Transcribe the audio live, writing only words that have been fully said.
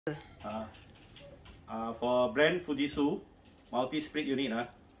For brand Fujitsu multi-split unit,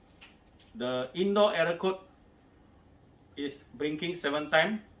 the indoor error code is blinking 7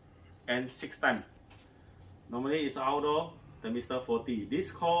 times and 6 times. Normally it's outdoor thermistor 40.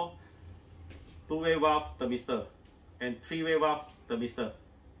 This called 2-way valve thermistor and 3-way valve thermistor,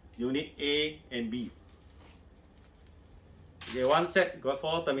 unit A and B. Okay, one set got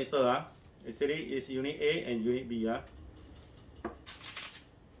 4 thermistor. Actually it's unit A and unit B.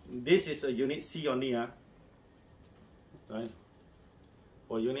 This is a unit C only. Right?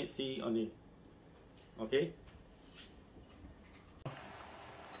 For unit C only. Okay.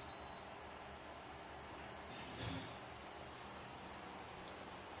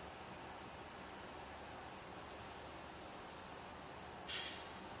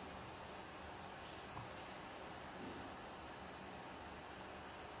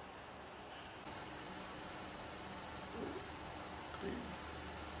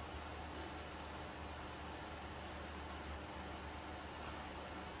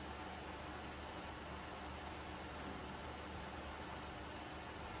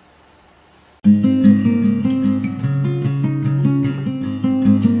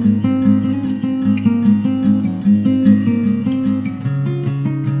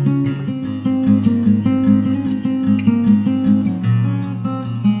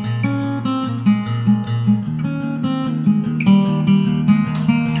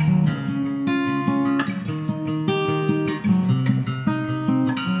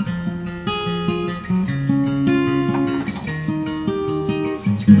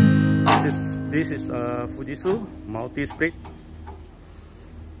 This is Fujitsu multi-split.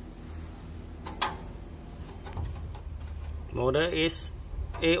 Model is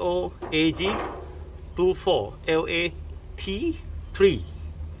AOAG24LAT3.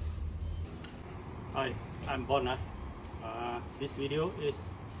 Hi, I'm Bon. This video is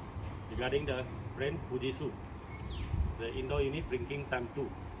regarding the brand Fujitsu, the indoor unit blinking time 2.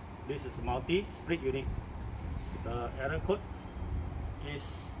 This is multi-split unit. The error code is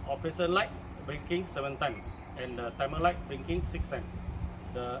operation light blinking 7 times and the timer light blinking 6 times.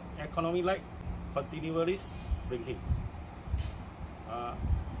 The economy light continuously blinking.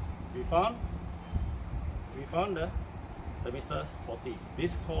 We found the thermistor 40.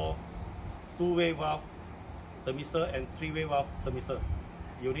 This called 2-way valve thermistor and 3-way valve thermistor,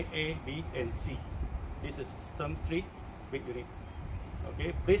 unit A, B and C. This is system 3 split unit.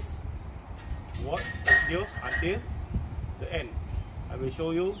 Okay, please watch the video until the end. I will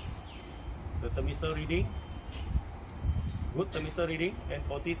show you the thermistor reading, good thermistor reading and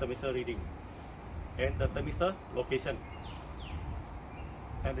 40 thermistor reading, and the thermistor location.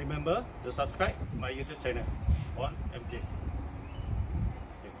 And remember to subscribe my YouTube channel on MJ.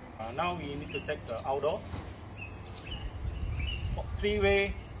 Okay. Now we need to check the outdoor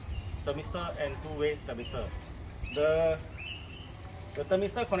 3-way thermistor and 2-way thermistor. The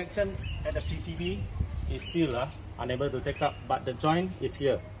thermistor connection at the PCB is sealed, unable to take up, but the joint is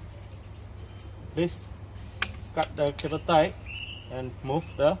here. Please cut the cable tie and move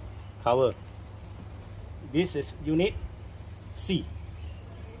the cover. This is unit C.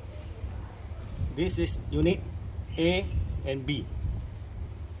 This is unit A and B.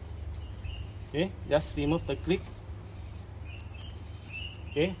 Okay, just remove the clip.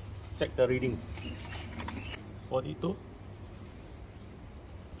 Okay, check the reading. 42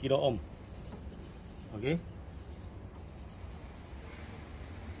 kilo ohm. Okay.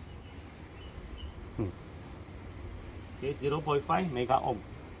 Okay, 0.5 mega ohm.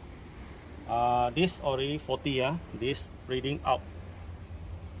 This already 40. This reading out.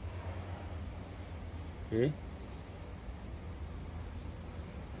 Okay.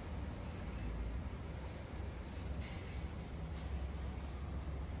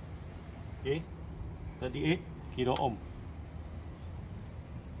 Okay, 38 kilo ohm.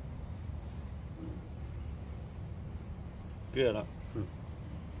 Clear lah.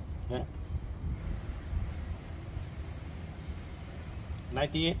 Yeah.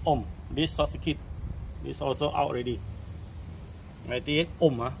 98 ohm. This short circuit. This also out already. 98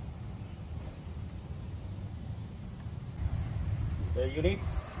 ohm. The unit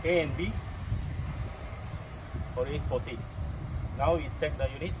A and B already 40. Now we check the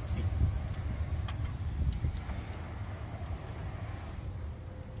unit C.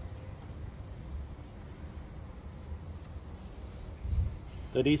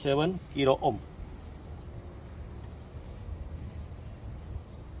 $37 kilo ohm.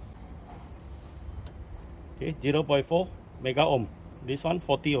 Okay, 0.4 mega ohm. This one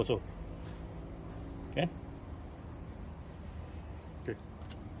 40 also. Okay. Okay.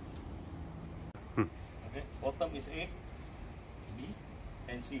 Okay. Bottom is A, B,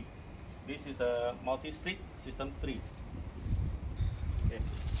 and C. This is a multi-split system 3. Okay.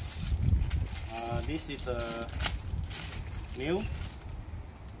 This is a new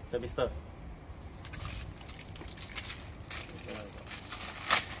thermistor.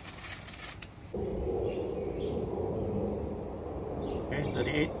 Okay,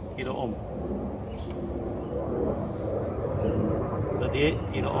 38 kilo ohm. 38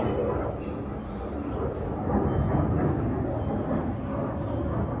 kilo ohm.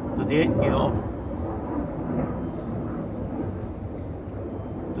 38 kilo ohm.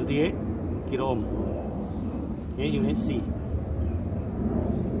 38 kilo ohm. Okay, unit C.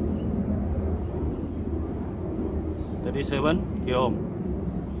 37 kilo ohm.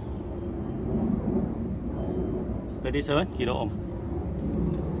 37 kilo ohm.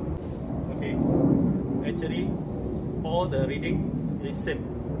 Okay, actually all the reading is same,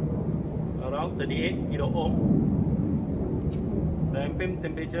 around 38 kilo ohm. The ambient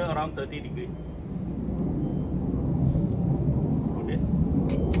temperature around 30 degree. Okay,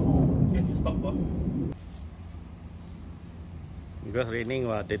 okay, stop. Because raining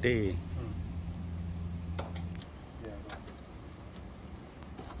today.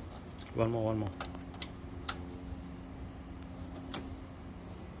 One more.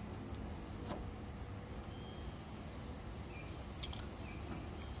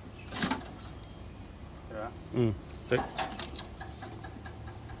 Yeah. Take.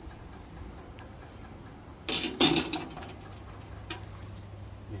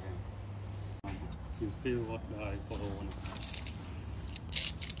 You see what I follow on.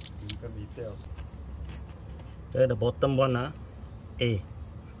 You got details. The bottom one, A.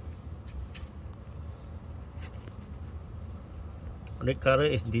 Red color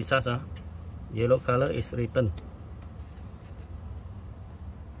is discharge, yellow color is return.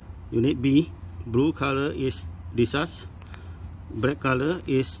 Unit B, blue color is discharge, black color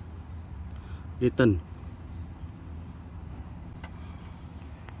is return.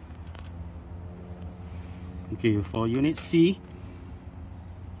 Okay, for unit C,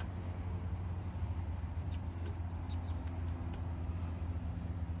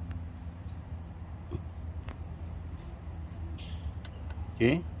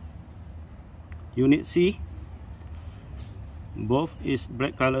 okay, unit C, both is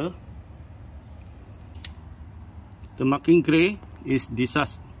black color. The marking gray is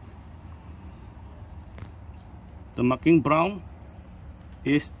discharge. The marking brown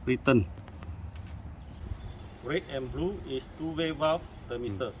is return. Red and blue is two-way valve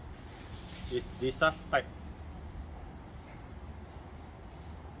thermistor. It's discharge pipe.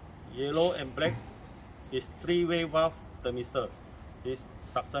 Yellow and black is three-way valve thermistor. It's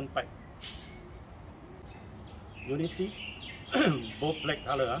suction pipe. Unit C, both black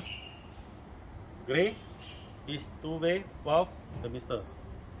color. Gray is two-way valve thermistor.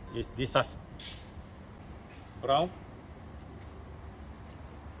 It's discharge. Brown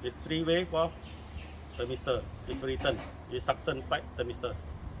is three-way valve thermistor. It's return. It's suction pipe thermistor.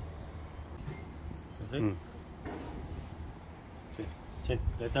 You see? Check.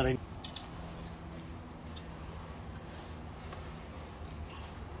 Lettering.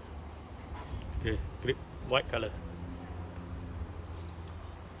 Okay, grip white color.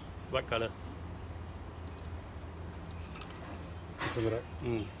 White color. Is that right?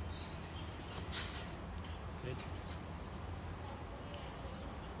 Okay.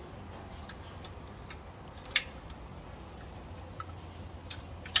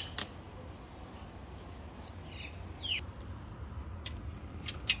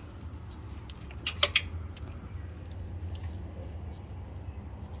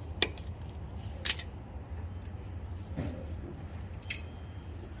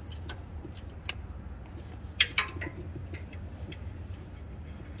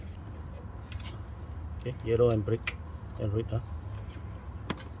 Okay, yellow and brick and red.